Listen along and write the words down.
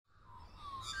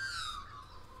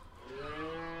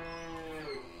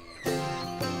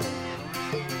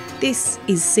This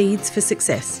is Seeds for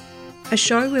Success, a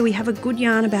show where we have a good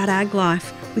yarn about ag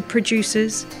life with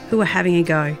producers who are having a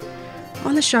go.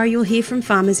 On the show, you'll hear from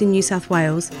farmers in New South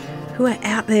Wales who are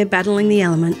out there battling the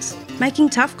elements, making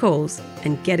tough calls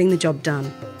and getting the job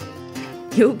done.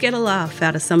 You'll get a laugh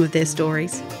out of some of their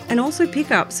stories and also pick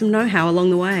up some know-how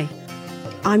along the way.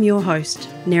 I'm your host,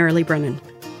 Nerily Brennan.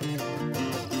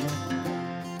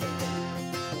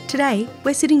 Today,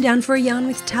 we're sitting down for a yarn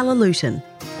with Talla Luton.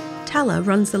 Talla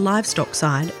runs the livestock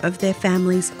side of their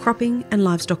family's cropping and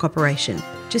livestock operation,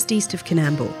 just east of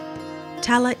Coonamble.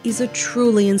 Talla is a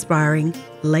truly inspiring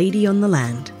lady on the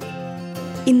land.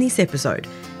 In this episode,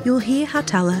 you'll hear how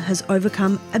Talla has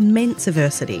overcome immense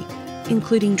adversity,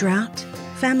 including drought,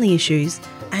 family issues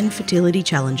and fertility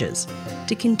challenges,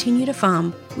 to continue to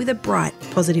farm with a bright,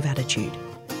 positive attitude.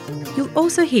 You'll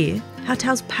also hear how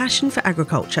Talla's passion for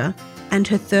agriculture and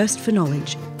her thirst for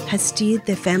knowledge has steered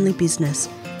their family business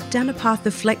down a path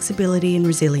of flexibility and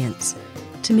resilience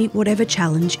to meet whatever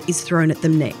challenge is thrown at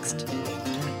them next.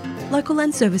 Local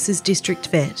Land Services District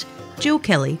Vet Jill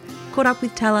Kelly caught up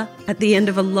with Talla at the end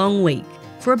of a long week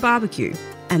for a barbecue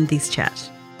and this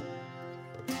chat.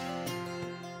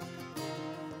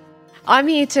 I'm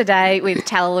here today with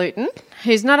Talla Luton,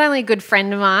 who's not only a good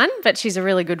friend of mine, but she's a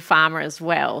really good farmer as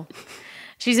well.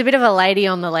 She's a bit of a lady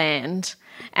on the land,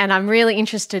 and I'm really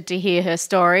interested to hear her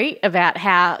story about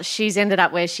how she's ended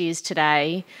up where she is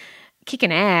today,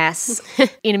 kicking ass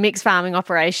in a mixed farming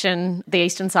operation, the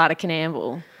eastern side of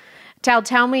Coonamble.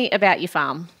 Tell me about your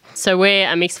farm. So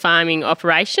we're a mixed farming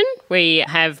operation. We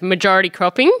have majority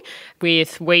cropping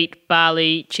with wheat,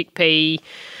 barley, chickpea,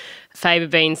 faba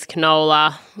beans,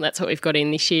 canola. That's what we've got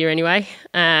in this year anyway.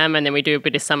 And then we do a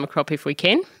bit of summer crop if we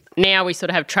can. Now we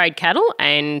sort of have trade cattle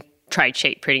and trade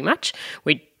sheep pretty much.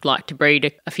 We'd like to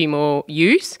breed a few more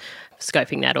ewes,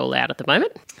 scoping that all out at the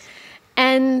moment.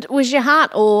 And was your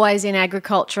heart always in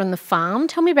agriculture and the farm?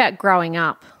 Tell me about growing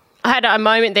up. I had a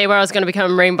moment there where I was going to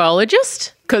become a marine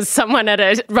biologist because someone at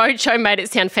a roadshow made it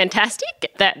sound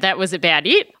fantastic. That was about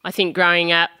it. I think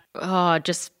growing up,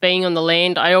 just being on the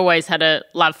land, I always had a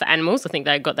love for animals. I think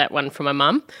they got that one from my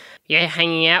mum. Yeah,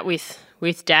 hanging out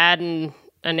with Dad and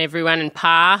everyone, and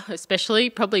Pa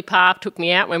especially. Probably Pa took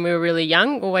me out when we were really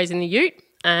young, always in the ute.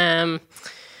 And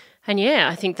yeah,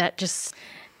 I think that just...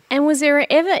 And was there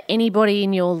ever anybody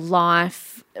in your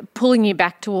life pulling you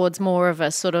back towards more of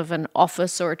a sort of an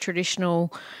office or a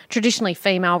traditionally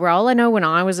female role? I know when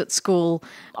I was at school,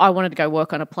 I wanted to go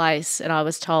work on a place and I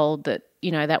was told that,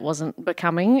 that wasn't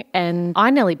becoming, and I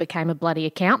nearly became a bloody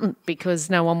accountant because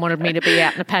no one wanted me to be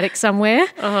out in a paddock somewhere.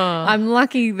 I'm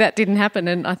lucky that didn't happen,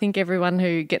 and I think everyone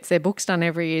who gets their books done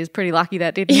every year is pretty lucky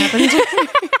that didn't happen too.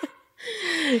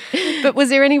 But was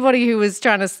there anybody who was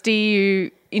trying to steer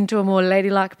you into a more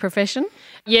ladylike profession?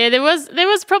 Yeah, there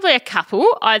was probably a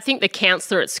couple. I think the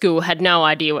counsellor at school had no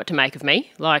idea what to make of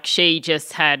me. Like, she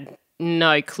just had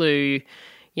no clue.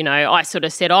 I sort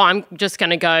of said, I'm just going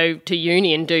to go to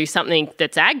uni and do something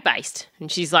that's ag-based.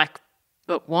 And she's like,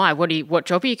 but why? What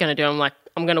job are you going to do? I'm like,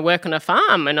 I'm going to work on a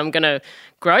farm and I'm going to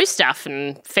grow stuff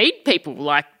and feed people.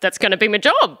 Like, that's going to be my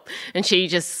job. And she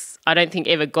just, I don't think,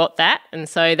 ever got that. And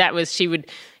so she would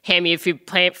hand me a few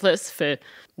pamphlets for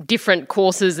different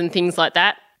courses and things like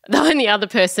that. The only other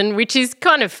person, which is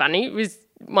kind of funny, was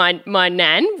my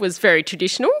nan was very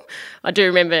traditional. I do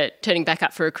remember turning back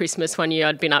up for a Christmas one year.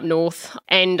 I'd been up north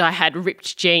and I had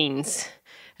ripped jeans,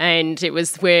 and it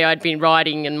was where I'd been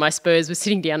riding and my spurs were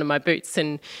sitting down in my boots,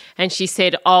 and she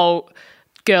said, "Oh,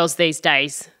 girls these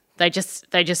days, they just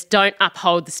don't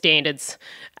uphold the standards."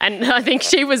 And I think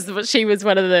she was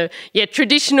one of the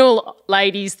traditional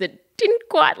ladies that didn't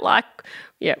quite like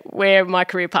where my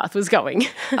career path was going.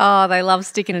 Oh, they love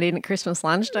sticking it in at Christmas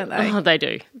lunch, don't they? Oh, they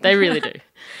do. They really do.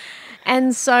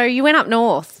 And so you went up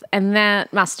north, and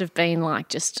that must have been like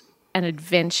just an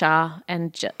adventure.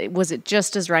 And was it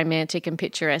just as romantic and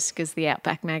picturesque as the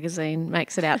Outback magazine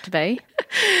makes it out to be?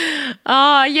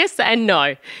 Yes and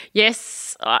no.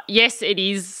 Yes, it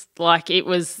is. Like, it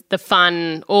was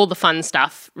all the fun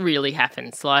stuff really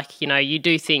happens. Like, you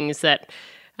do things that...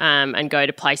 and go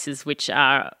to places which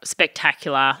are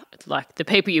spectacular. Like, the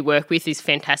people you work with is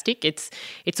fantastic.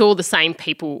 It's all the same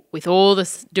people with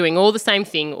doing all the same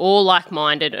thing, all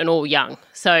like-minded and all young.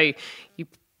 So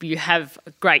you have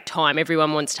a great time.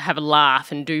 Everyone wants to have a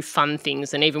laugh and do fun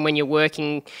things. And even when you're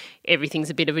working, everything's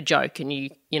a bit of a joke, and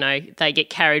they get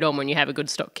carried on when you have a good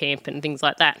stock camp and things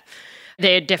like that.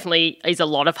 There definitely is a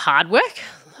lot of hard work.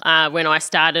 When I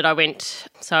started, I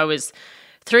was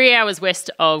 3 hours west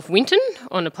of Winton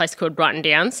on a place called Brighton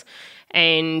Downs,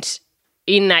 and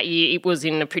in that year it was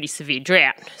in a pretty severe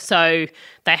drought. So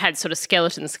they had sort of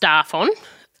skeleton staff on,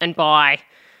 and by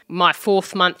my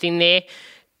 4th month in there,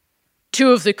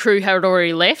 2 of the crew had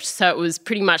already left, so it was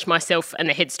pretty much myself and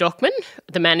the head stockman,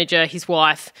 the manager, his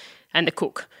wife, and the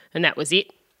cook, and that was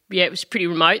it. Yeah, it was pretty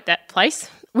remote, that place.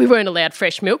 We weren't allowed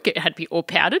fresh milk. It had to be all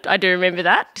powdered. I do remember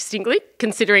that distinctly,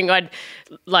 considering I'd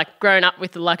grown up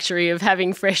with the luxury of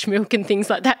having fresh milk and things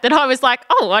like that I was like,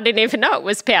 oh, I didn't even know it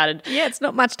was powdered. Yeah, it's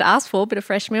not much to ask for, a bit of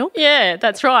fresh milk. Yeah,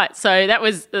 that's right. So that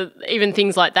was even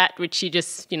things like that, which you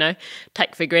just,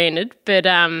 take for granted. But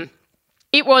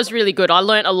it was really good. I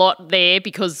learnt a lot there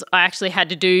because I actually had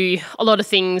to do a lot of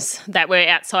things that were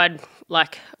outside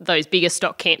those bigger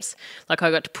stock camps. I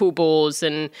got to pull boars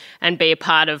and be a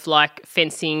part of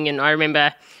fencing. And I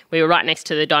remember we were right next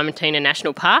to the Diamantina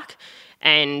National Park,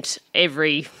 and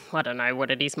every, I don't know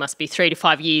what it is, must be 3 to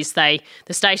 5 years, the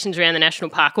stations around the national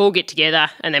park all get together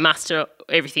and they muster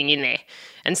everything in there.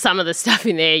 And some of the stuff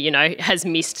in there, has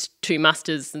missed 2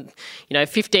 musters and,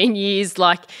 15 years,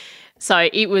 So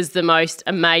it was the most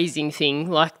amazing thing,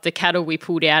 the cattle we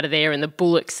pulled out of there and the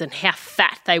bullocks and how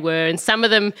fat they were. And some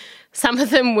of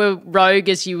them were rogue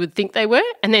as you would think they were,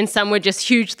 and then some were just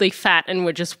hugely fat and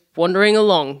were just wandering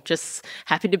along, just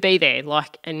happy to be there,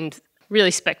 and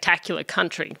really spectacular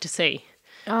country to see.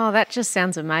 Oh, that just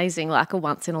sounds amazing, like a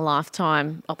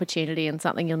once-in-a-lifetime opportunity and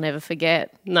something you'll never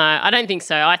forget. No, I don't think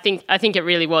so. I think it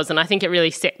really was, and I think it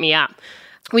really set me up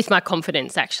with my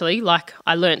confidence, actually.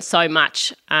 I learnt so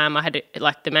much. I had,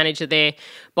 the manager there,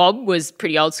 Bob, was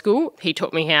pretty old school. He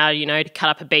taught me how, to cut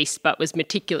up a beast, but was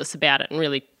meticulous about it and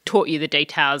really taught you the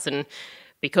details. And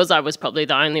because I was probably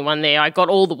the only one there, I got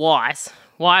all the whys.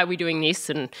 Why are we doing this?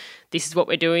 And this is what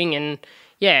we're doing. And,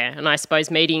 yeah, and I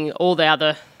suppose meeting all the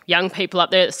other young people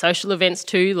up there at the social events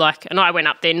too. And I went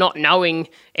up there not knowing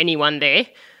anyone there.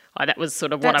 That was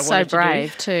sort of what I wanted to do. That's so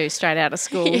brave too, straight out of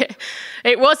school. Yeah,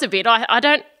 it was a bit.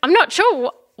 I'm not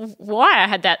sure why I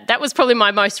had that. That was probably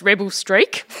my most rebel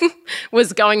streak,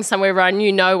 was going somewhere where I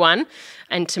knew no one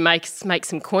and to make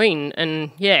some coin.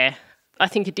 And, yeah, I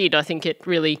think it did. I think it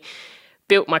really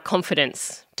built my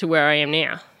confidence to where I am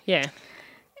now. Yeah.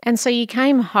 And so you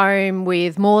came home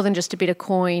with more than just a bit of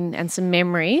coin and some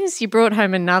memories. You brought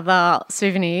home another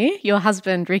souvenir, your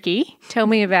husband, Ricky. Tell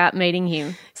me about meeting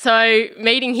him. So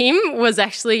meeting him was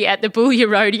actually at the Boulia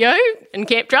Rodeo and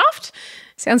Camp Draft.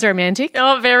 Sounds romantic.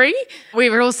 Oh, very. We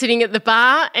were all sitting at the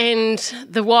bar and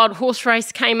the wild horse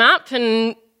race came up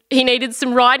and he needed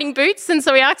some riding boots, and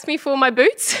so he asked me for my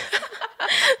boots.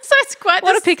 So it's quite...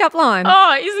 What a pickup line.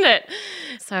 Oh, isn't it?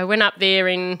 So I went up there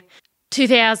in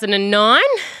 2009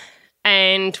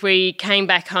 and we came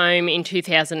back home in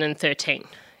 2013.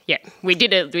 Yeah, we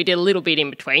did a little bit in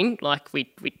between. We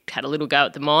had a little go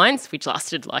at the mines, which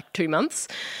lasted 2 months.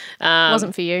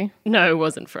 Wasn't for you? No, it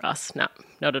wasn't for us. No,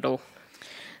 not at all.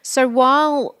 So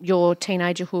while your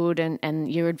teenagerhood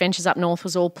and your adventures up north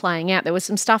was all playing out, there was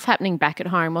some stuff happening back at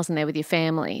home, wasn't there, with your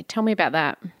family? Tell me about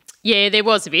that. Yeah, there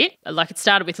was a bit. It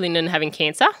started with Lyndon having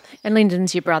cancer. And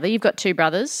Lyndon's your brother. You've got 2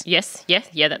 brothers. Yes,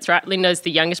 yeah, that's right. Lyndon's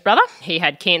the youngest brother. He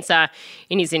had cancer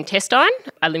in his intestine,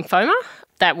 a lymphoma.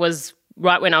 That was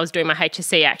right when I was doing my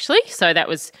HSC, actually. So that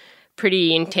was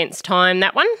pretty intense time,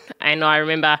 that one. And I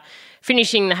remember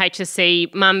finishing the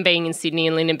HSC, Mum being in Sydney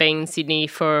and Lyndon being in Sydney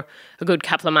for a good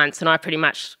couple of months, and I pretty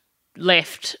much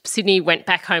left Sydney, went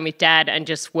back home with Dad and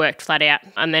just worked flat out.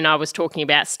 And then I was talking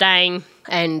about staying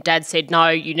and Dad said, no,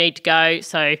 you need to go.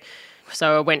 So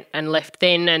I went and left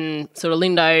then, and sort of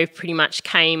Lindo pretty much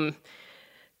came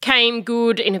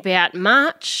good in about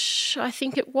March, I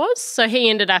think it was. So he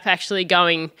ended up actually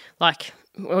going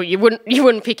well, you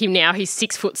wouldn't pick him now. He's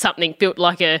 6 foot something, built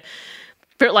like a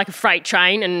freight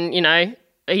train, and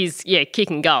he's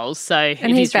kicking goals. So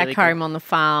and he's back really home good on the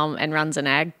farm and runs an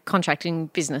ag contracting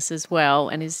business as well,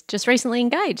 and is just recently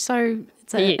engaged. So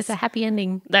it's a happy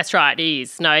ending. That's right, he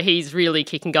is. No, he's really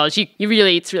kicking goals.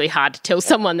 It's really hard to tell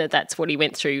someone that that's what he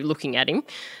went through looking at him.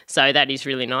 So that is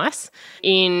really nice.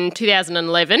 In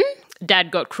 2011,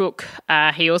 Dad got crook.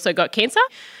 He also got cancer.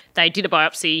 They did a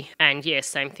biopsy and,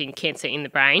 same thing, cancer in the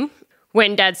brain.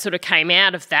 When Dad sort of came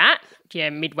out of that,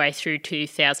 midway through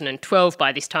 2012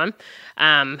 by this time,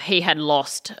 he had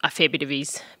lost a fair bit of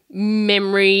his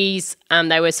memories.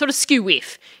 They were sort of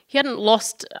skew-whiff. He hadn't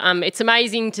lost... it's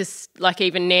amazing to,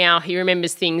 even now, he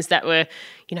remembers things that were,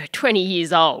 20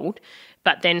 years old,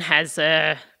 but then has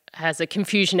a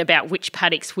confusion about which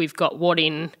paddocks we've got what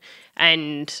in,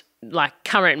 and,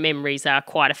 current memories are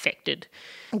quite affected.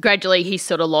 Gradually, he's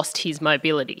sort of lost his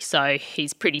mobility, so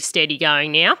he's pretty steady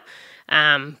going now.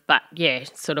 But,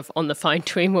 sort of on the phone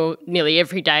to him nearly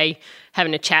every day,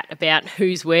 having a chat about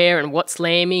who's where and what's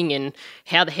lambing and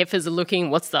how the heifers are looking,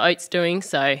 what's the oats doing.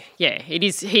 So, yeah,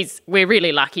 we're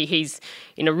really lucky. He's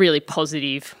in a really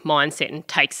positive mindset and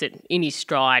takes it in his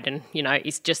stride, and,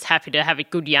 he's just happy to have a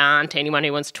good yarn to anyone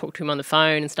who wants to talk to him on the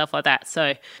phone and stuff like that.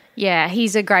 So, yeah,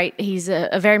 he's a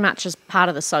very much as part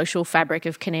of the social fabric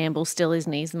of Coonamble still,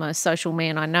 isn't he? He's the most social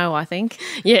man I know, I think.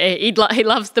 Yeah, he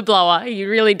loves the blower. He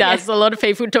really does. Yeah. A lot of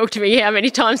people talk to me how many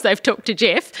times they've talked to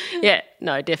Jeff. Yeah,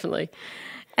 no, definitely.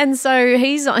 And so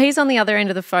he's on the other end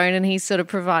of the phone and he's sort of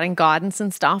providing guidance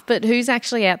and stuff, but who's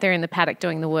actually out there in the paddock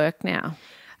doing the work now?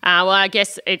 Well, I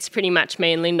guess it's pretty much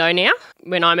me and Lindo now.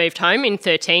 When I moved home in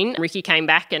 2013, Ricky came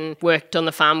back and worked on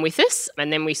the farm with us,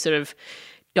 and then we sort of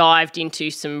dived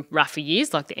into some rougher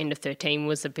years, like the end of 2013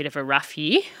 was a bit of a rough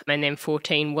year, and then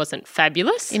 2014 wasn't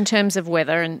fabulous. In terms of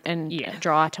weather and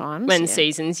dry times. And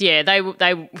seasons,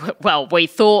 we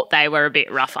thought they were a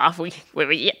bit rougher. We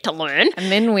were yet to learn.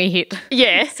 And then we hit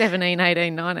 17,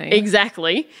 18, 19.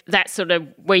 Exactly. That sort of,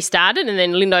 we started, and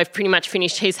then Lindo pretty much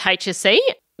finished his HSC.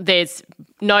 There's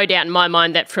no doubt in my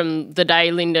mind that from the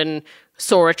day Lyndon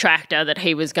saw a tractor that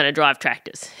he was going to drive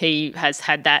tractors. He has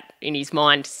had that in his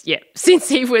mind, since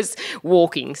he was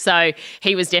walking. So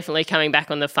he was definitely coming back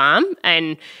on the farm,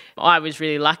 and I was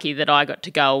really lucky that I got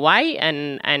to go away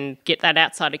and get that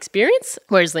outside experience,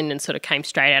 whereas Lyndon sort of came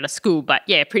straight out of school. But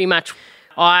yeah, pretty much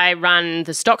I run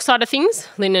the stock side of things.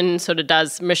 Lyndon sort of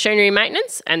does machinery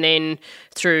maintenance, and then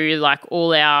through like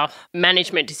all our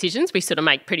management decisions, we sort of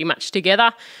make pretty much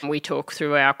together. We talk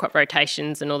through our crop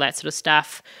rotations and all that sort of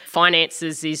stuff.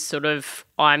 Finances is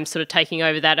I'm sort of taking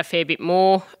over that a fair bit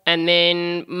more. And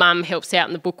then Mum helps out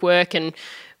in the bookwork, and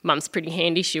Mum's pretty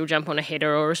handy. She'll jump on a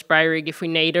header or a spray rig if we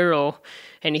need her or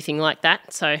anything like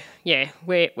that. So yeah,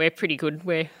 we're pretty good.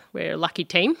 We're a lucky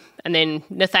team. And then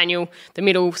Nathaniel, the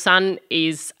middle son,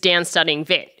 is down studying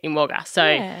vet in Wagga. So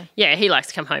yeah, he likes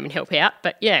to come home and help out.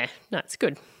 But yeah, no, it's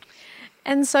good.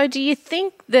 And so do you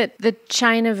think that the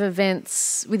chain of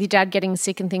events with your dad getting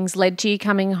sick and things led to you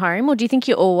coming home, or do you think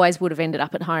you always would have ended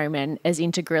up at home and as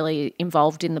integrally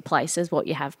involved in the place as what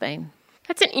you have been?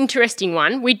 That's an interesting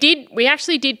one. We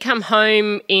actually did come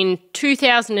home in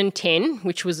 2010,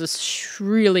 which was a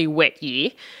really wet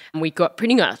year. And we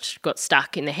pretty much got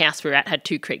stuck in the house we were at, had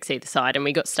 2 creeks either side, and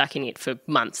we got stuck in it for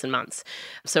months and months.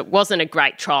 So it wasn't a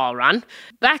great trial run.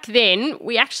 Back then,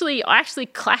 I actually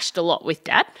clashed a lot with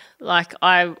Dad. Like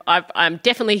I'm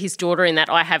definitely his daughter in that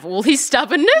I have all his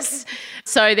stubbornness.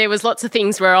 So there was lots of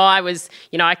things where I was,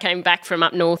 I came back from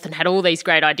up north and had all these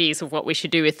great ideas of what we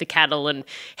should do with the cattle and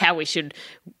how we should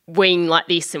wean like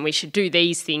this and we should do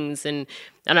these things. And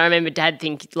I remember Dad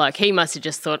think like he must have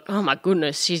just thought, oh my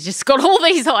goodness, she's just got all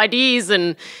these ideas.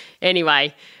 And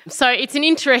anyway, so it's an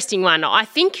interesting one. I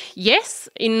think, yes,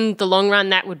 in the long run,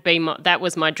 that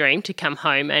was my dream, to come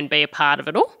home and be a part of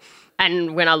it all.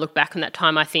 And when I look back on that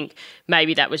time, I think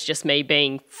maybe that was just me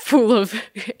being full of,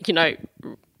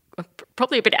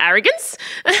 probably a bit of arrogance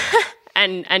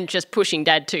and just pushing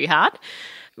Dad too hard.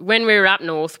 When we were up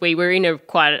north, we were in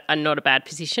not a bad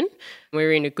position. We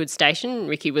were in a good station.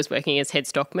 Ricky was working as head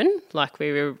stockman. Like,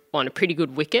 we were on a pretty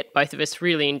good wicket. Both of us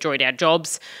really enjoyed our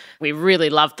jobs. We really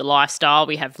loved the lifestyle.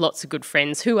 We have lots of good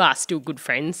friends who are still good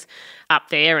friends up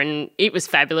there, and it was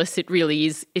fabulous. It really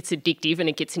is. It's addictive and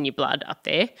it gets in your blood up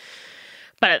there.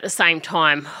 But at the same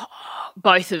time,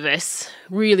 both of us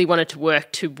really wanted to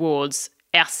work towards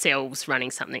ourselves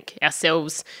running something,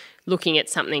 ourselves looking at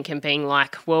something and being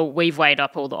like, well, we've weighed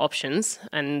up all the options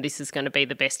and this is going to be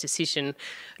the best decision,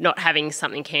 not having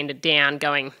something handed down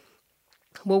going,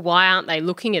 well, why aren't they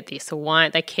looking at this, or why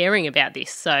aren't they caring about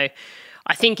this? So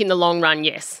I think in the long run,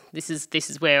 yes, this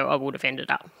is where I would have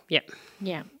ended up. Yep.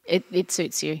 Yeah, it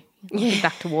suits you. Yeah.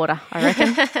 Back to water, I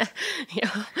reckon.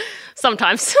 Yeah,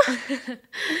 sometimes.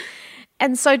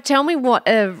 And so tell me what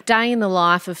a day in the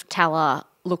life of Talla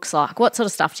looks like. What sort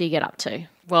of stuff do you get up to?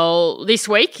 Well, this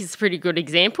week is a pretty good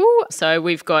example. So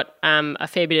we've got a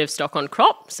fair bit of stock on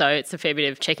crop. So it's a fair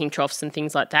bit of checking troughs and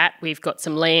things like that. We've got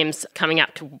some lambs coming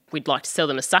up we'd like to sell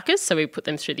them as suckers. So we put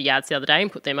them through the yards the other day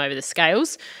and put them over the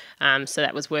scales. So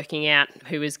that was working out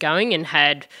who was going,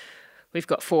 and we've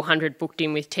got 400 booked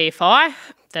in with TFI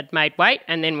that made weight.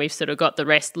 And then we've sort of got the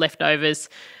rest leftovers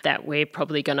that we're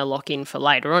probably going to lock in for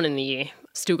later on in the year.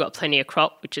 Still got plenty of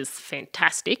crop, which is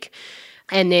fantastic.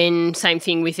 And then same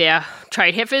thing with our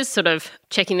trade heifers, sort of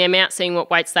checking them out, seeing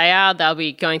what weights they are. They'll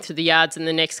be going through the yards in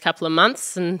the next couple of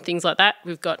months and things like that.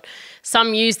 We've got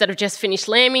some ewes that have just finished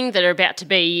lambing that are about to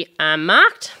be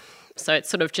marked. So it's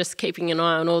sort of just keeping an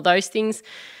eye on all those things.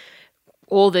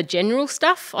 All the general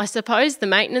stuff, I suppose, the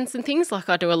maintenance and things. Like,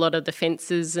 I do a lot of the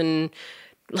fences and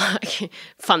like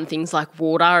fun things like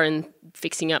water and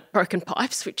fixing up broken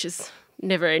pipes, which is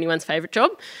never anyone's favourite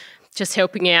job. Just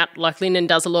helping out, like Lyndon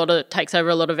takes over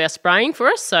a lot of our spraying for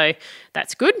us, so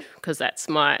that's good because that's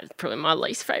probably my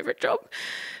least favourite job.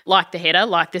 Like the header,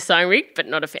 like the sewing rig, but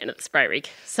not a fan of the spray rig.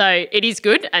 So it is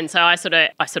good, and so I sort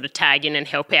of tag in and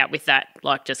help out with that,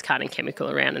 like just carting chemical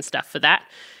around and stuff for that.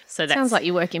 So that sounds like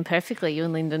you work in perfectly. You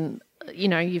and Lyndon,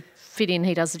 you fit in,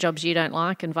 he does the jobs you don't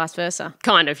like and vice versa.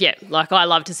 Kind of, yeah. Like I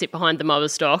love to sit behind the mob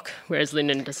of stock, whereas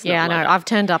Lyndon does not. Yeah, I know. I've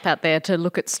turned up out there to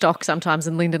look at stock sometimes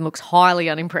and Lyndon looks highly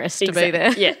unimpressed to be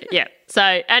there. Yeah. So,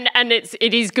 and it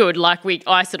is good. Like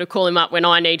I sort of call him up when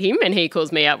I need him and he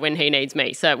calls me up when he needs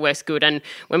me. So it works good. And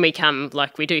when we come,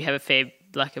 like we do have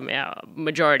our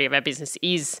majority of our business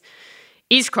is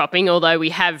cropping, although we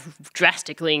have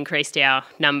drastically increased our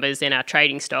numbers in our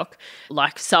trading stock.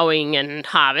 Like sowing and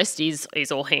harvest is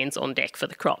all hands on deck for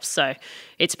the crops. So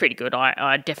it's pretty good.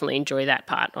 I definitely enjoy that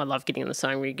part. I love getting on the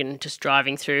sowing rig and just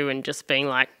driving through and just being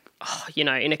like, in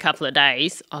a couple of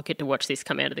days, I'll get to watch this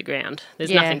come out of the ground.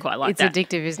 There's nothing quite like that. It's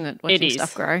addictive, isn't it, watching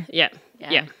stuff grow? Yeah.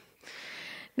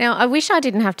 Now, I wish I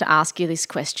didn't have to ask you this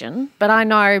question, but I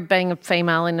know being a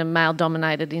female in a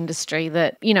male-dominated industry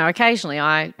that, occasionally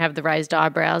I have the raised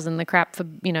eyebrows and the crap for,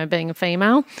 being a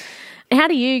female. How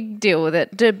do you deal with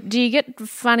it? Do you get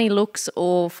funny looks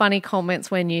or funny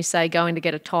comments when you say going to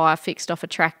get a tyre fixed off a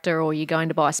tractor, or you're going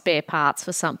to buy spare parts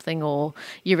for something, or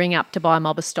you ring up to buy a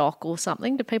mob of stock or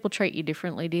something? Do people treat you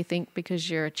differently, do you think, because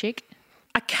you're a chick?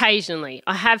 Occasionally.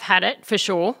 I have had it for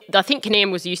sure. I think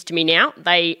Canam was used to me now.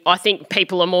 I think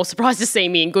people are more surprised to see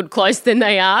me in good clothes than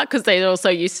they are because they're also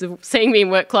used to seeing me in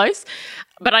work clothes.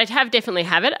 But I definitely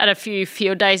have it at a few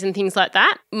field days and things like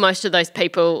that. Most of those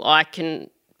people I can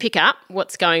pick up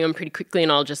what's going on pretty quickly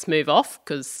and I'll just move off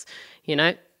because,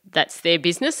 that's their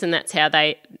business and that's how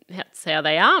they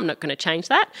are. I'm not going to change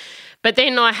that. But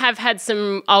then I have had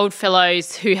some old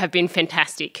fellows who have been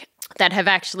fantastic that have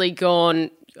actually gone,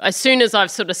 as soon as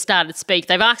I've sort of started to speak,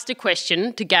 they've asked a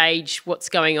question to gauge what's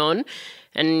going on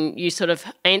and you sort of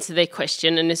answer their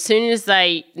question, and as soon as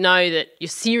they know that you're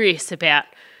serious about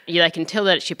they can tell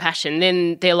that it's your passion,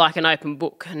 then they're like an open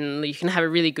book and you can have a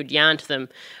really good yarn to them.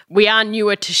 We are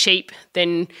newer to sheep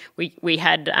than we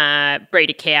had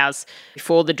breeder cows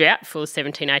before the drought, before the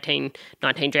 17, 18,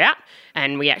 19 drought,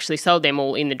 and we actually sold them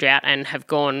all in the drought and have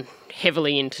gone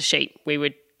heavily into sheep. We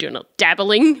were doing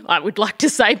dabbling, I would like to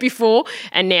say, before,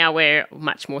 and now we're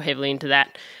much more heavily into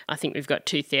that. I think we've got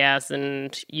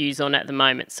 2,000 ewes on at the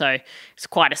moment, so it's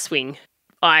quite a swing.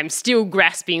 I'm still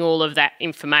grasping all of that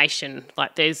information.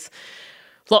 Like there's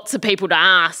lots of people to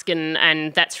ask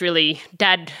and that's really,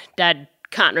 Dad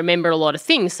can't remember a lot of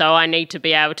things, so I need to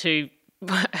be able to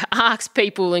ask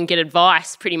people and get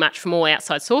advice pretty much from all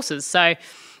outside sources. So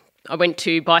I went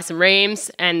to buy some rams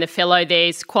and the fellow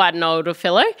there's quite an older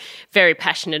fellow, very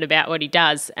passionate about what he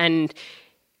does, and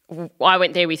I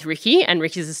went there with Ricky, and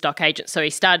Ricky's a stock agent, so he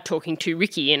started talking to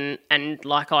Ricky and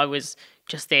like I was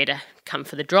just there to come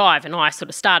for the drive, and I sort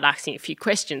of started asking a few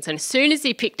questions, and as soon as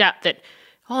he picked up that,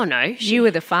 oh no, you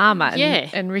were the farmer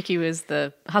and Ricky was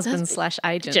the husband /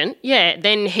 agent. Yeah,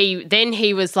 then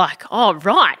he was like, oh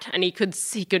right, and he could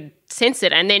sense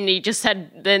it, and then we just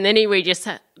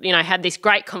had this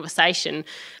great conversation,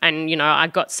 and I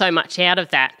got so much out of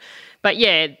that. But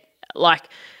yeah, like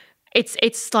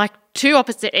it's like two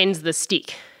opposite ends of the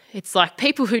stick. It's like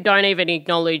people who don't even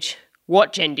acknowledge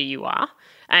what gender you are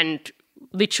and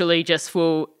literally just,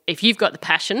 well, if you've got the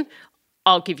passion,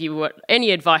 I'll give you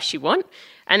any advice you want.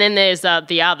 And then there's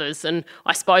the others, and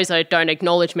I suppose I don't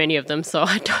acknowledge many of them, so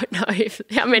I don't know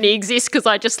how many exist because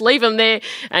I just leave them there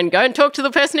and go and talk to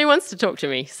the person who wants to talk to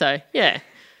me. So, yeah.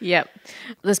 Yep.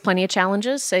 There's plenty of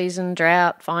challenges, season,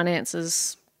 drought,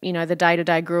 finances, the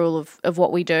day-to-day gruel of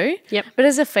what we do. Yep. But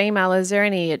as a female, is there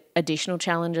any additional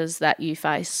challenges that you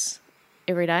face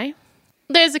every day?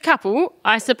 There's a couple.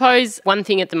 I suppose one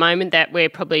thing at the moment that we're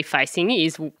probably facing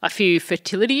is a few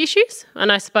fertility issues,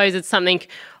 and I suppose it's something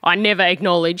I never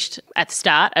acknowledged at the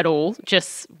start at all.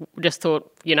 Just thought,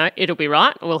 it'll be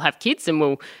right. We'll have kids and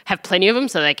we'll have plenty of them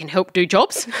so they can help do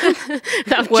jobs.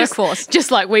 Workforce.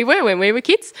 Just like we were when we were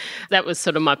kids. That was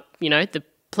sort of my, the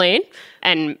plan,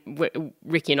 and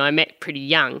Ricky and I met pretty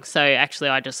young, so actually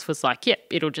I just was like, yep,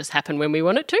 it'll just happen when we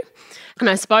want it to. And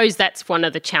I suppose that's one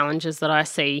of the challenges that I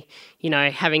see,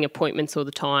 having appointments all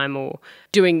the time or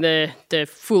doing the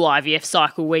full IVF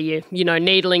cycle where you're,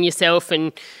 needling yourself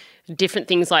and different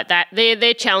things like that.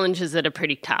 They're challenges that are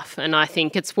pretty tough, and I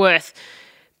think it's worth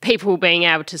people being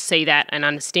able to see that and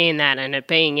understand that, and it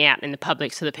being out in the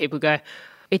public so that people go,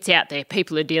 it's out there,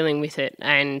 people are dealing with it,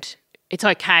 and it's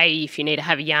okay if you need to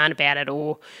have a yarn about it,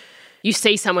 or you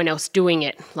see someone else doing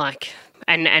it, like,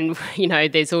 and you know,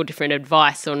 there's all different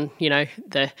advice on, you know,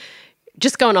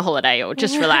 just go on a holiday or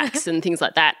just relax and things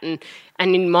like that. And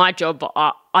in my job,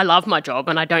 I love my job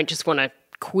and I don't just want to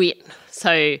quit.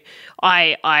 So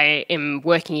I am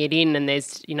working it in, and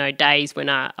there's, you know, days when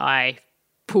I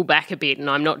pull back a bit and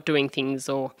I'm not doing things,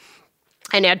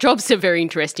 and our job's a very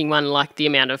interesting one, like the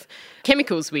amount of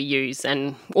chemicals we use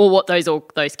or what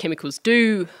those chemicals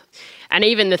do, and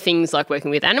even the things like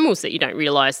working with animals that you don't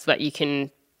realise that you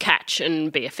can catch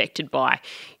and be affected by.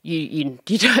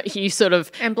 You sort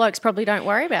of, and blokes probably don't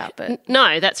worry about, but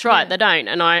no, that's right, they don't.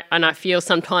 And I feel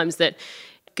sometimes that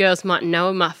girls might know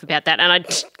enough about that. And I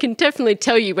can definitely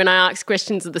tell you when I ask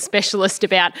questions of the specialist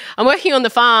about, I'm working on the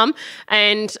farm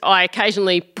and I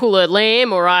occasionally pull a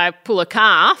lamb or I pull a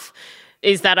calf.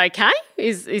 Is that okay?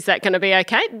 Is that going to be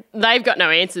okay? They've got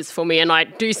no answers for me, and I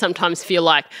do sometimes feel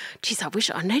like, geez, I wish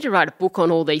I need to write a book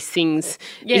on all these things.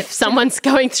 Yep. If someone's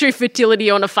going through fertility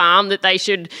on a farm that they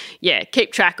should,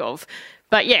 keep track of.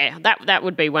 But that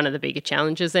would be one of the bigger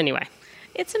challenges anyway.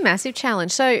 It's a massive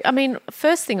challenge. So, I mean,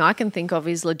 first thing I can think of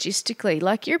is logistically,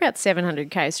 like you're about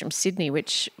 700 k's from Sydney,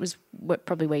 which was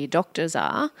probably where your doctors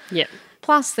are. Yeah.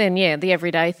 Plus then, the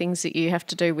everyday things that you have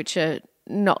to do, which are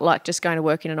not like just going to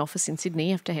work in an office in Sydney.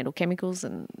 You have to handle chemicals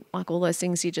and like all those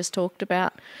things you just talked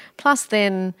about. Plus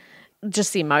then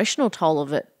just the emotional toll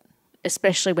of it,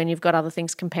 especially when you've got other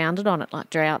things compounded on it,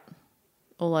 like drought,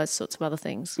 all those sorts of other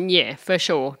things. Yeah, for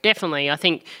sure. Definitely. I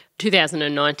think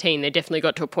 2019, they definitely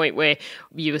got to a point where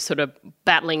you were sort of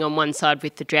battling on one side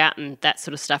with the drought and that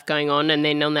sort of stuff going on. And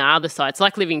then on the other side, it's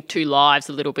like living two lives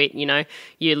a little bit, you know.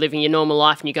 You're living your normal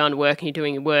life and you're going to work and you're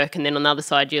doing your work. And then on the other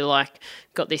side, you're like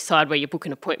got this side where you're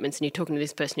booking appointments and you're talking to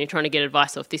this person, you're trying to get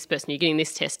advice off this person, you're getting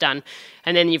this test done.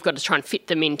 And then you've got to try and fit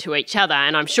them into each other.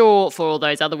 And I'm sure for all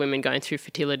those other women going through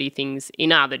fertility things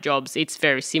in other jobs, it's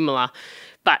very similar.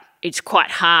 But it's quite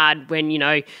hard when, you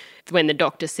know, when the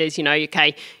doctor says, you know,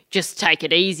 okay, just take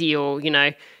it easy, or, you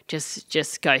know,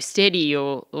 just go steady,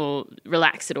 or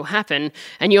relax, it'll happen.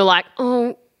 And you're like,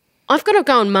 oh, I've got to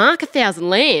go and mark 1,000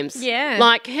 lambs. Yeah.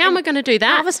 Like, how am I going to do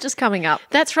that? Harvest is coming up.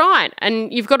 That's right.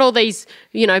 And you've got all these,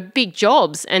 you know, big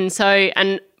jobs. And so,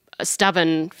 and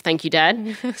stubborn, thank you,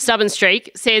 Dad, stubborn streak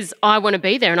says, I want to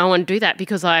be there and I want to do that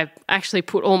because I actually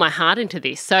put all my heart into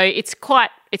this. So it's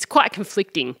quite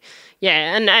conflicting.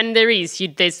 Yeah, and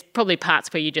there's probably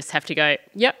parts where you just have to go,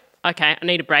 yep, okay, I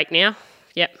need a break now.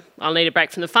 Yep, I'll need a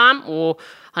break from the farm, or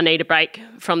I need a break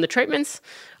from the treatments.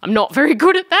 I'm not very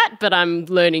good at that, but I'm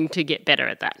learning to get better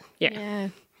at that. Yeah.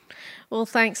 Well,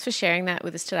 thanks for sharing that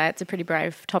with us today. It's a pretty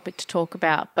brave topic to talk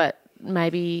about, but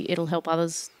maybe it'll help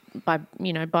others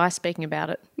by speaking about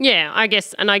it. Yeah, I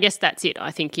guess that's it.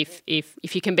 I think if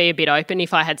you can be a bit open,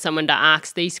 if I had someone to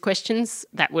ask these questions,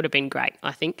 that would have been great,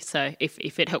 I think. So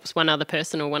if it helps one other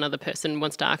person, or one other person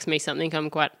wants to ask me something, I'm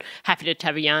quite happy to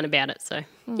have a yarn about it. So,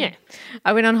 yeah.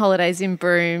 I went on holidays in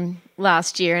Broome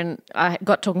last year and I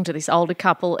got talking to this older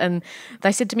couple, and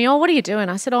they said to me, oh, what are you doing?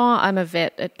 I said, oh, I'm a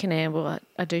vet at Coonamble.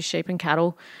 I do sheep and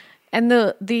cattle. And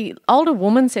the older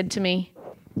woman said to me,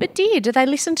 but dear, do they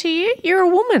listen to you? You're a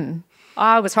woman.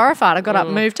 I was horrified. I got up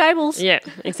and moved tables. Yeah,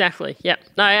 exactly. Yeah.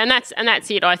 No, and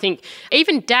that's it. I think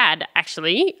even Dad,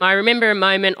 actually, I remember a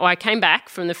moment I came back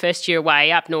from the first year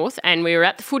away up north, and we were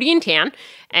at the footy in town,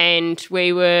 and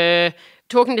we were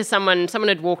talking to someone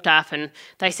had walked up and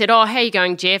they said, oh, how are you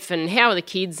going, Jeff? And how are the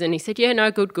kids? And he said, yeah, no,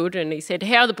 good. And he said,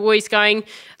 how are the boys going?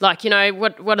 Like, you know,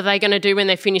 what are they going to do when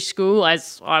they finish school?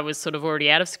 As I was sort of already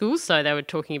out of school, so they were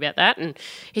talking about that. And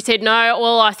he said, no,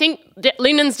 well, I think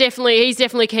Lyndon's he's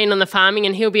definitely keen on the farming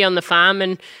and he'll be on the farm.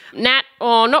 And Nat,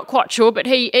 not quite sure, but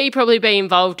he probably be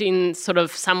involved in sort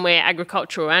of somewhere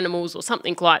agricultural animals or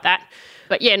something like that.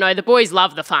 But yeah, no, the boys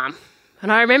love the farm.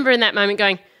 And I remember in that moment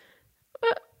going,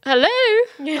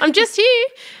 hello, I'm just here.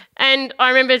 And I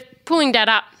remember pulling Dad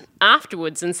up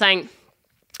afterwards and saying,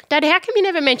 Dad, how come you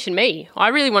never mention me? I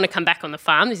really want to come back on the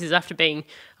farm. This is after being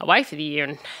away for the year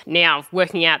and now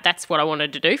working out that's what I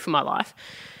wanted to do for my life.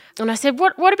 And I said,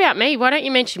 what about me? Why don't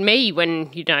you mention me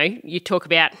when, you know, you talk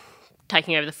about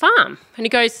taking over the farm? And he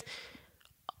goes,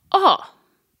 oh,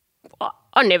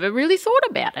 I never really thought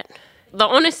about it. The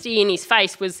honesty in his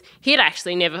face was he'd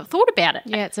actually never thought about it.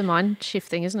 Yeah, it's a mind shift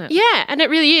thing, isn't it? Yeah, and it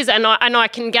really is. And I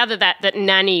can gather that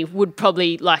Nanny would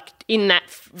probably, like, in that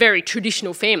very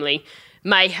traditional family,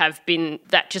 may have been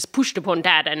that just pushed upon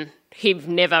Dad and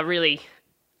him never really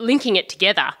linking it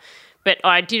together. But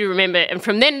I did remember, and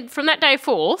from that day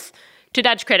forth, to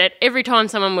Dad's credit, every time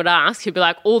someone would ask, he'd be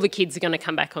like, all the kids are going to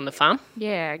come back on the farm.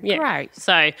 Yeah, great.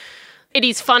 So it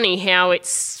is funny how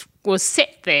it was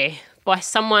set there by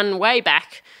someone way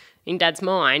back in Dad's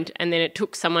mind, and then it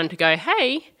took someone to go,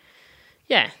 hey,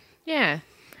 yeah. Yeah.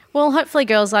 Well, hopefully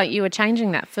girls like you are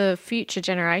changing that for future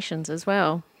generations as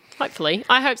well. Hopefully.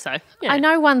 I hope so. Yeah. I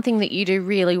know one thing that you do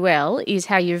really well is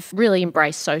how you've really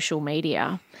embraced social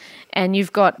media. And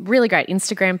you've got a really great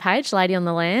Instagram page, Lady on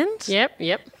the Land. Yep.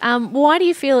 Why do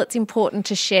you feel it's important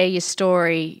to share your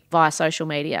story via social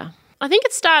media? I think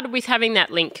it started with having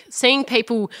that link, seeing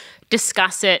people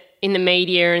discuss it in the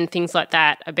media and things like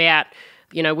that about,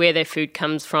 where their food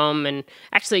comes from. And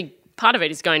actually part of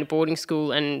it is going to boarding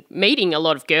school and meeting a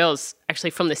lot of girls actually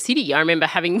from the city. I remember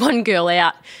having one girl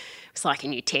out, it was like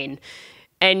in year 10,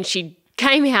 and she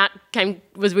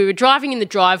we were driving in the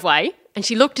driveway and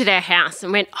she looked at our house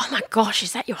and went, oh my gosh,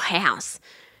 is that your house?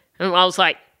 And I was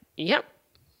like, yep,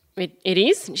 it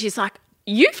is. And she's like,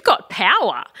 you've got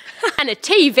power and a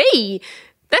TV.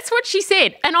 That's what she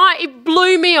said. And it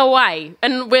blew me away.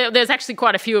 And there's actually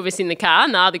quite a few of us in the car,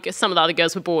 and some of the other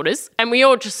girls were boarders, and we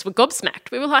all just were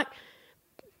gobsmacked. We were like,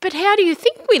 but how do you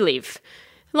think we live?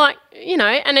 Like,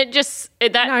 and it just...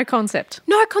 No concept.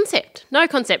 No concept.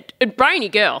 A brainy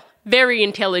girl, very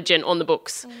intelligent on the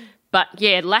books. But,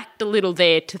 yeah, lacked a little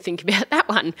there to think about that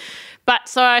one. But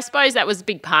so I suppose that was a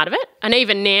big part of it. And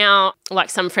even now, like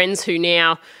some friends who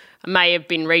now may have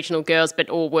been regional girls but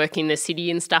all work in the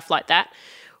city and stuff like that,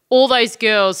 all those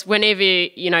girls, whenever,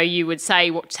 you would say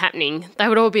what's happening, they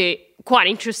would all be quite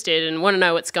interested and want to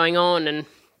know what's going on and,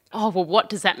 oh, well, what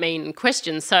does that mean? And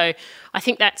questions. So I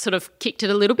think that sort of kicked it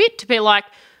a little bit to be like,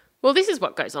 well, this is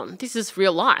what goes on. This is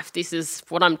real life. This is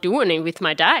what I'm doing with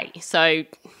my day. So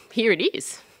here it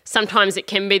is. Sometimes it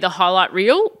can be the highlight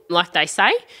reel, like they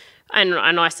say, and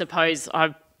I suppose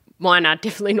mine are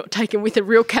definitely not taken with a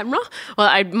real camera. Well,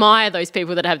 I admire those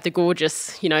people that have the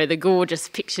gorgeous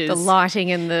pictures. The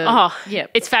lighting and the... Oh, yeah,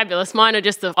 it's fabulous. Mine are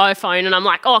just the iPhone and I'm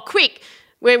like, oh, quick,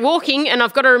 we're walking and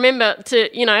I've got to remember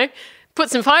to, put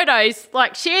some photos,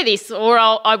 like share this, or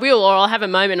I'll have a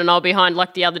moment and I'll be behind,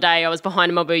 like the other day I was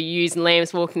behind a mob of ewes and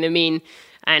lambs walking them in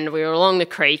and we were along the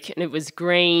creek and it was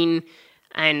green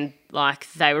and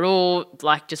like they were all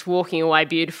like just walking away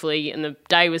beautifully and the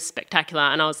day was spectacular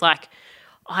and I was like,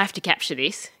 I have to capture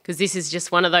this because this is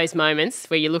just one of those moments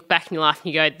where you look back in your life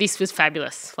and you go, this was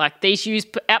fabulous. Like these ewes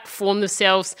outperformed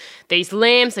themselves. These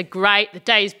lambs are great. The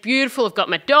day is beautiful. I've got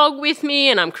my dog with me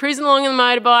and I'm cruising along on the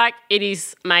motorbike. It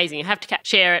is amazing. I have to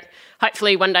share it.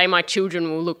 Hopefully one day my children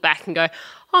will look back and go,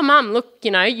 oh, Mum, look,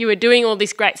 you were doing all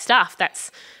this great stuff.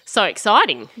 That's so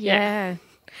exciting. Yeah.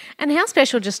 And how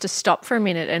special just to stop for a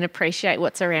minute and appreciate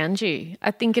what's around you.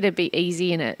 I think it'd be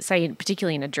easy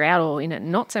particularly in a drought or in a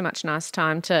not so much nice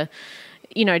time to,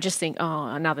 just think, oh,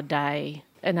 another day,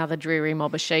 another dreary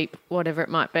mob of sheep, whatever it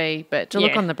might be. But to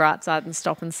look on the bright side and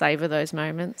stop and savour those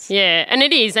moments. Yeah, and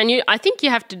it is. And I think you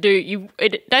have to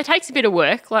that takes a bit of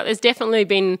work. Like there's definitely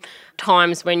been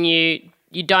times when you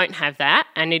don't have that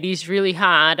and it is really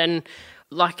hard and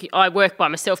like I work by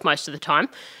myself most of the time.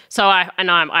 So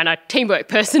I'm a teamwork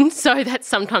person, so that's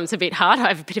sometimes a bit hard. I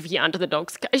have a bit of a yarn to the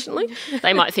dogs occasionally.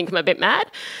 They might think I'm a bit mad.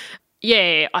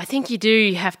 Yeah, I think you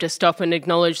do have to stop and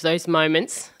acknowledge those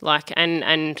moments, like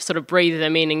and sort of breathe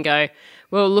them in and go,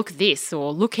 well, look at this,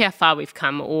 or look how far we've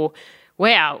come, or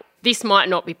wow, this might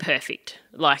not be perfect.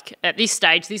 Like at this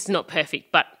stage, this is not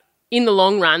perfect, but in the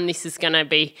long run, this is going to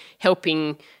be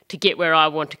helping to get where I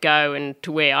want to go and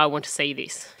to where I want to see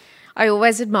this. I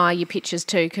always admire your pictures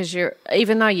too because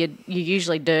even though you're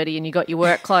usually dirty and you got your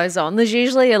work clothes on, there's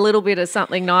usually a little bit of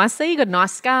something nice there. You got a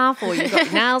nice scarf or you've got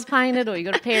your nails painted or you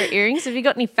got a pair of earrings. Have you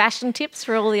got any fashion tips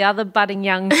for all the other budding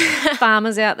young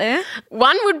farmers out there?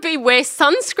 One would be wear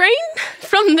sunscreen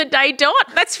from the day dot.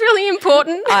 That's really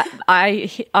important.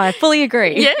 I fully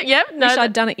agree. Yeah. No, Wish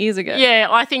I'd done it years ago. Yeah,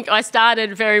 I think I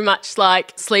started very much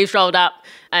like sleeves rolled up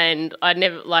and I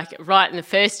never, like right in the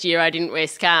first year I didn't wear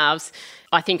scarves.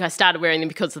 I think I started wearing them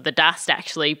because of the dust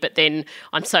actually, but then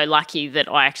I'm so lucky that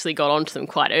I actually got onto them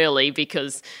quite early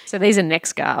because... So these are neck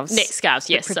scarves? Neck scarves,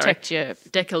 yes. Protect your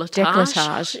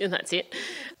décolletage. And that's it.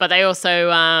 But they also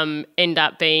end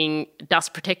up being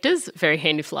dust protectors, very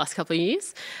handy for the last couple of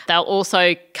years. They'll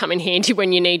also come in handy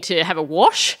when you need to have a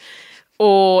wash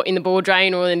or in the bore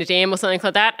drain or in a dam or something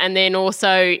like that. And then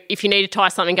also if you need to tie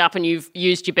something up and you've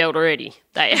used your belt already,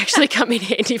 they actually come in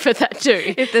handy for that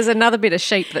too. If there's another bit of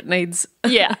sheep that needs...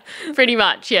 Yeah, pretty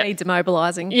much, yeah. Needs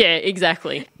immobilising. Yeah,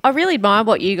 exactly. I really admire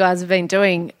what you guys have been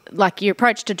doing. Like you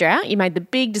approached a drought, you made the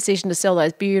big decision to sell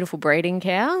those beautiful breeding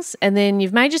cows and then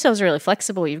you've made yourselves really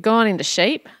flexible. You've gone into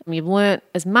sheep, you've learnt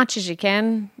as much as you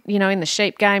can, in the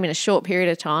sheep game in a short period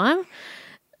of time.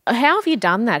 How have you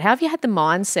done that? How have you had the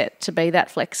mindset to be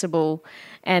that flexible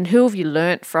and who have you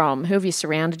learnt from? Who have you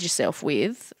surrounded yourself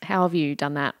with? How have you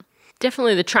done that?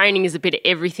 definitely the training is a bit of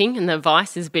everything and the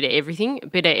advice is a bit of everything, a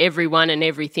bit of everyone and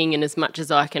everything, and as much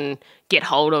as I can get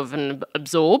hold of and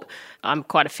absorb. I'm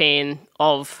quite a fan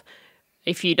of,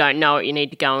 if you don't know it, you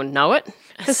need to go and know it.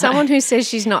 For someone who says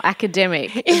she's not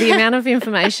academic, the amount of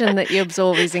information that you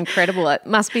absorb is incredible. It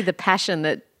must be the passion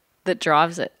that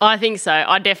drives it. I think so.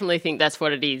 I definitely think that's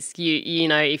what it is. You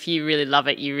know, if you really love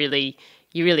it, you really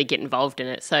get involved in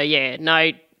it. So yeah,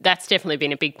 no, that's definitely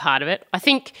been a big part of it. I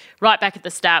think right back at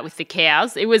the start with the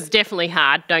cows, it was definitely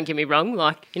hard, don't get me wrong.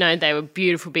 Like, you know, they were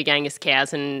beautiful big Angus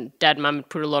cows and Dad and Mum had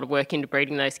put a lot of work into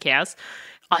breeding those cows.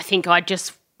 I think I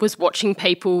just was watching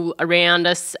people around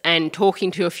us and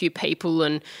talking to a few people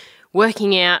and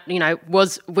working out, you know,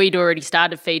 we'd already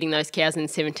started feeding those cows in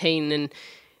 17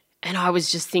 and I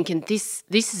was just thinking this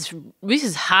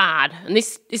is hard, and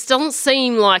this doesn't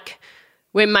seem like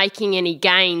we're making any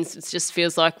gains. It just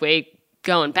feels like we're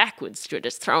going backwards. We're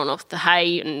just throwing off the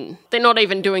hay and they're not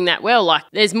even doing that well. Like,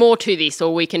 there's more to this,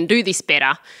 or we can do this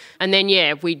better. And then,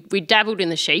 yeah, we dabbled in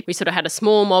the sheep. We sort of had a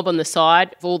small mob on the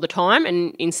side all the time,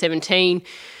 and in 17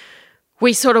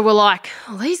 we sort of were like,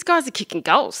 oh, these guys are kicking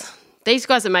goals. These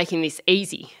guys are making this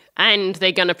easy, and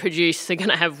they're going to produce, they're going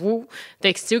to have wool,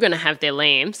 they're still going to have their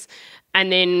lambs,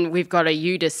 and then we've got a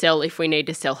ewe to sell if we need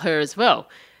to sell her as well.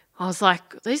 I was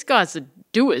like, these guys are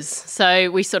doers. So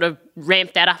we sort of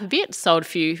ramped that up a bit, sold a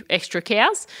few extra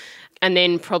cows, and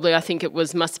then probably I think it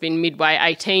must have been midway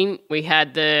 18, we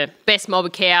had the best mob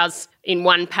of cows in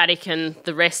one paddock and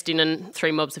the rest in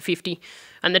 3 mobs of 50.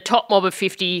 And the top mob of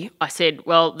 50, I said,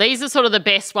 well, these are sort of the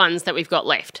best ones that we've got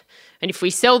left. And if we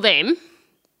sell them,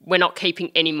 we're not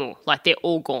keeping any more. Like, they're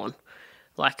all gone.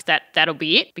 Like, that'll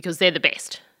be it, because they're the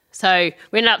best. So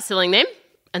we ended up selling them,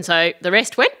 and so the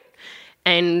rest went,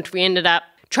 and we ended up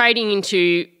trading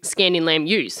into Scandian lamb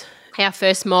ewes. Our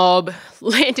first mob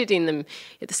landed in them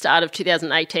at the start of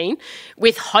 2018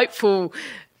 with hopeful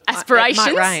aspirations.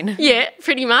 It might rain. Yeah,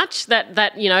 pretty much,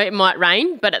 that you know, it might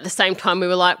rain. But at the same time, we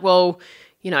were like, well,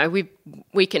 you know,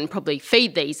 we can probably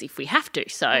feed these if we have to.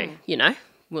 So, you know,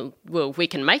 we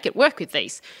can make it work with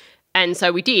these. And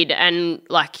so we did. And,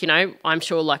 like, you know, I'm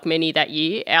sure like many that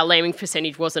year, our lambing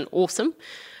percentage wasn't awesome,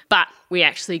 but we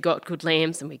actually got good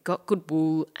lambs and we got good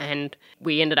wool, and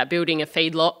we ended up building a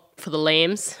feed lot for the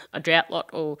lambs, a drought lot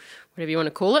or whatever you want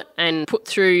to call it, and put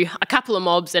through a couple of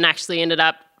mobs and actually ended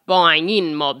up buying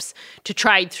in mobs to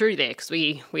trade through there, because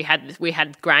we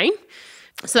had grain.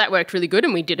 So that worked really good,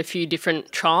 and we did a few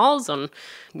different trials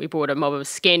we bought a mob of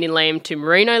Scandian lamb to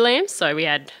merino lambs. So we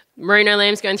had merino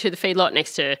lambs going through the feedlot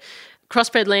next to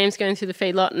crossbred lambs going through the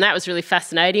feedlot, and that was really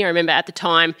fascinating. I remember at the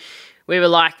time we were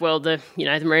like, well, the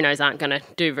merinos aren't going to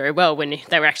do very well, when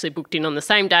they were actually booked in on the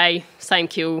same day, same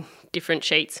kill, different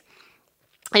sheets.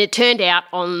 And it turned out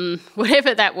on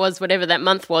whatever that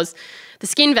month was, the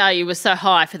skin value was so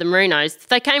high for the merinos,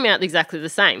 they came out exactly the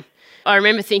same. I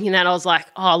remember thinking that, I was like,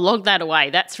 oh, log that away.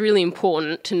 That's really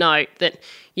important to note, that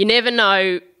you never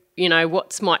know, you know,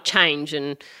 what might change,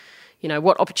 and, you know,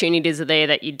 what opportunities are there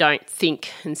that you don't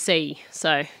think and see.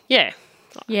 So, yeah.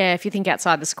 Yeah, if you think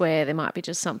outside the square, there might be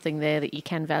just something there that you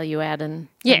can value add and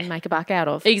make a buck out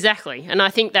of. Exactly. And I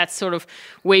think that's sort of,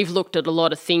 we've looked at a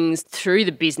lot of things through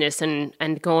the business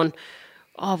and gone,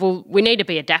 oh, well, we need to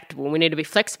be adaptable. We need to be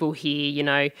flexible here. You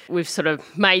know, we've sort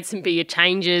of made some bigger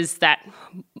changes that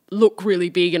look really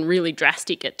big and really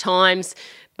drastic at times,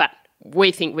 but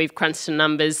we think we've crunched some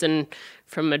numbers and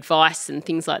from advice and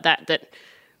things like that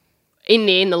in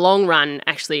the long run,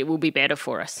 actually, it will be better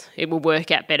for us. It will work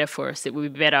out better for us. It will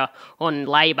be better on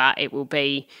labour. It will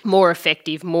be more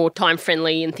effective, more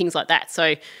time-friendly and things like that.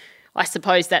 So I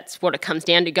suppose that's what it comes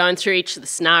down to, going through each of the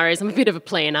scenarios. I'm a bit of a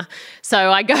planner.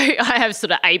 So I have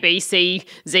sort of A, B, C,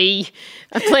 Z,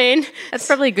 a plan. That's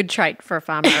probably a good trait for a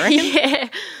farmer, I reckon.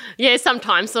 Yeah,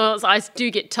 sometimes. So I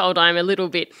do get told I'm a little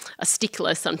bit a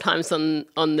stickler sometimes on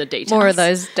the details. More of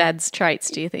those dad's traits,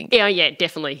 do you think? Yeah,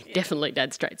 definitely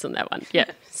dad's traits on that one.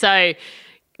 Yeah. So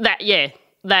that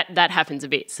happens a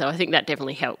bit. So I think that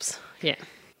definitely helps. Yeah.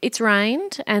 It's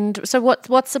rained, and so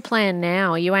what's the plan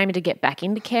now? Are you aiming to get back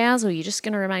into cows, or are you just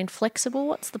going to remain flexible?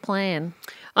 What's the plan?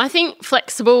 I think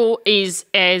flexible is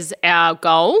as our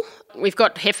goal. We've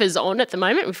got heifers on at the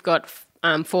moment. We've got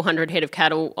 400 head of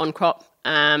cattle on crop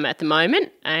at the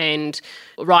moment, and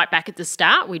right back at the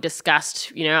start we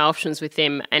discussed, you know, our options with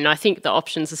them, and I think the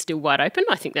options are still wide open.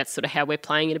 I think that's sort of how we're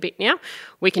playing it a bit now.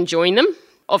 We can join them.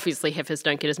 Obviously heifers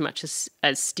don't get as much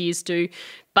as steers do,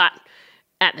 but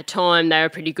at the time they were a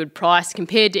pretty good price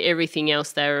compared to everything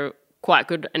else. They were quite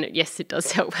good, and yes, it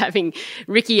does help having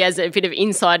Ricky as a bit of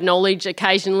inside knowledge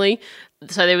occasionally.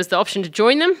 So there was the option to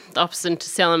join them, the option to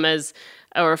sell them as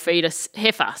or a feeder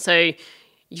heifer. So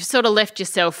you've sort of left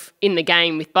yourself in the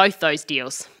game with both those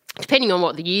deals, depending on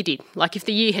what the year did. Like if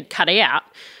the year had cut out,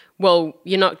 well,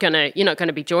 you're not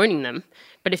gonna be joining them.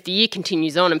 But if the year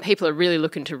continues on and people are really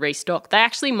looking to restock, they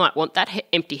actually might want that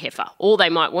empty heifer, or they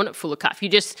might want it full of calf.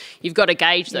 You've got to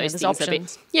gauge those things options. a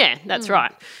bit. Yeah, that's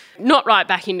right. Not right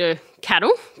back into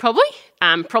cattle, probably.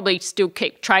 Probably still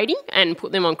keep trading and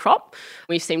put them on crop.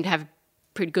 We seem to have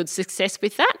pretty good success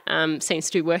with that.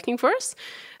 Seems to be working for us.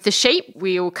 The sheep,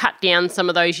 we'll cut down some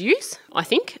of those ewes, I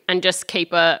think, and just keep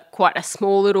quite a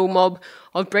small little mob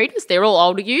of breeders. They're all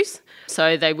older ewes,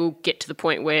 so they will get to the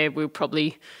point where we'll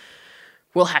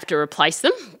have to replace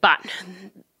them. But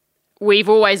we've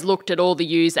always looked at all the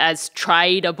ewes as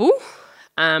tradable.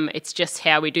 It's just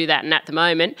how we do that. And at the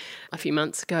moment, a few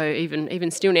months ago,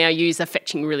 even still now, ewes are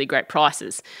fetching really great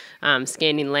prices.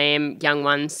 Scandinavian lamb, young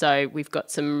ones. So we've got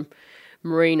some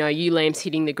merino ewe lambs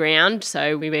hitting the ground.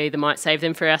 So we either might save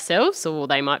them for ourselves or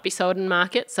they might be sold in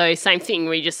market. So same thing,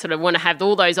 we just sort of want to have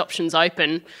all those options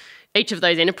open, each of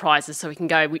those enterprises, so we can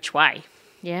go which way.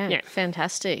 Yeah.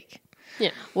 Fantastic.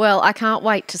 Yeah. Well, I can't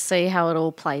wait to see how it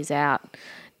all plays out.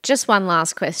 Just one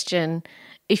last question.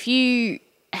 If you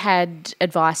had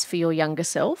advice for your younger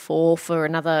self or for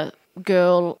another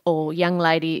girl or young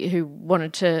lady who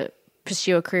wanted to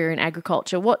pursue a career in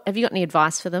agriculture, what have you got any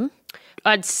advice for them?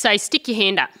 I'd say stick your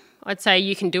hand up. I'd say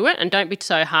you can do it and don't be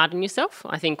so hard on yourself.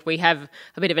 I think we have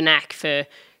a bit of a knack for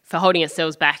holding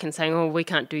ourselves back and saying, oh, we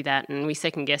can't do that, and we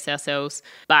second guess ourselves.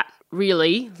 But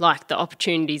really, like, the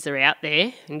opportunities are out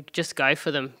there and just go for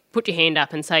them. Put your hand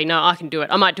up and say, no, I can do it.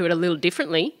 I might do it a little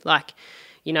differently. Like,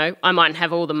 you know, I mightn't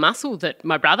have all the muscle that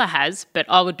my brother has, but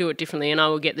I will do it differently and I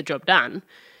will get the job done.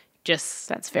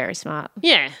 That's very smart.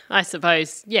 Yeah, I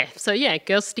suppose. Yeah. So, yeah,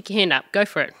 girls, stick your hand up. Go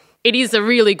for it. It is a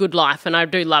really good life and I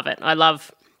do love it. I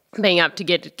love being up to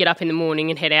get up in the morning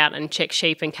and head out and check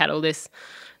sheep and cattle.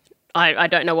 I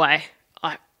don't know why.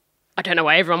 I don't know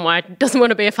why everyone doesn't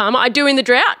want to be a farmer. I do in the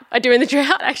drought,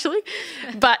 actually.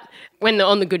 But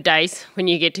on the good days, when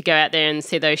you get to go out there and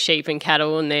see those sheep and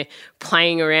cattle and they're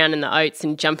playing around in the oats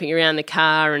and jumping around the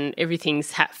car and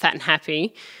everything's fat and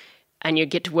happy and you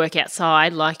get to work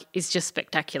outside, like, it's just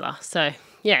spectacular. So,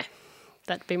 yeah,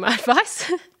 that'd be my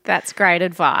advice. That's great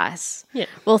advice. Yeah.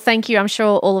 Well, thank you. I'm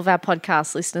sure all of our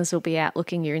podcast listeners will be out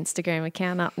looking your Instagram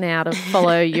account up now to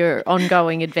follow your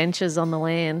ongoing adventures on the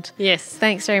land. Yes.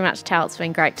 Thanks very much, Tal. It's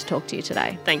been great to talk to you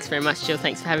today. Thanks very much, Jill.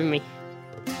 Thanks for having me.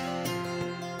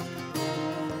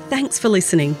 Thanks for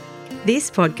listening. This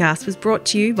podcast was brought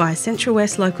to you by Central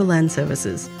West Local Land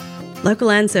Services. Local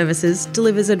Land Services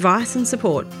delivers advice and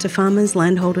support to farmers,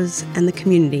 landholders and the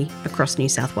community across New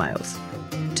South Wales.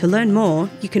 To learn more,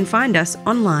 you can find us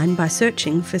online by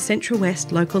searching for Central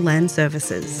West Local Land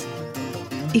Services.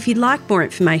 If you'd like more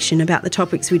information about the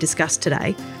topics we discussed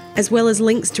today, as well as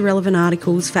links to relevant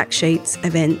articles, fact sheets,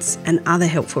 events and other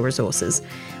helpful resources,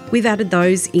 we've added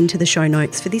those into the show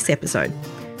notes for this episode.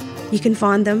 You can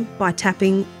find them by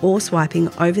tapping or swiping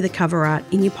over the cover art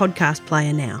in your podcast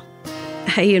player now.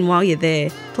 Hey, and while you're there,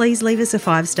 please leave us a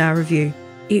 5-star review.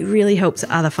 It really helps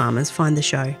other farmers find the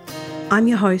show. I'm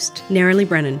your host, Nerily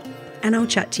Brennan, and I'll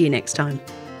chat to you next time.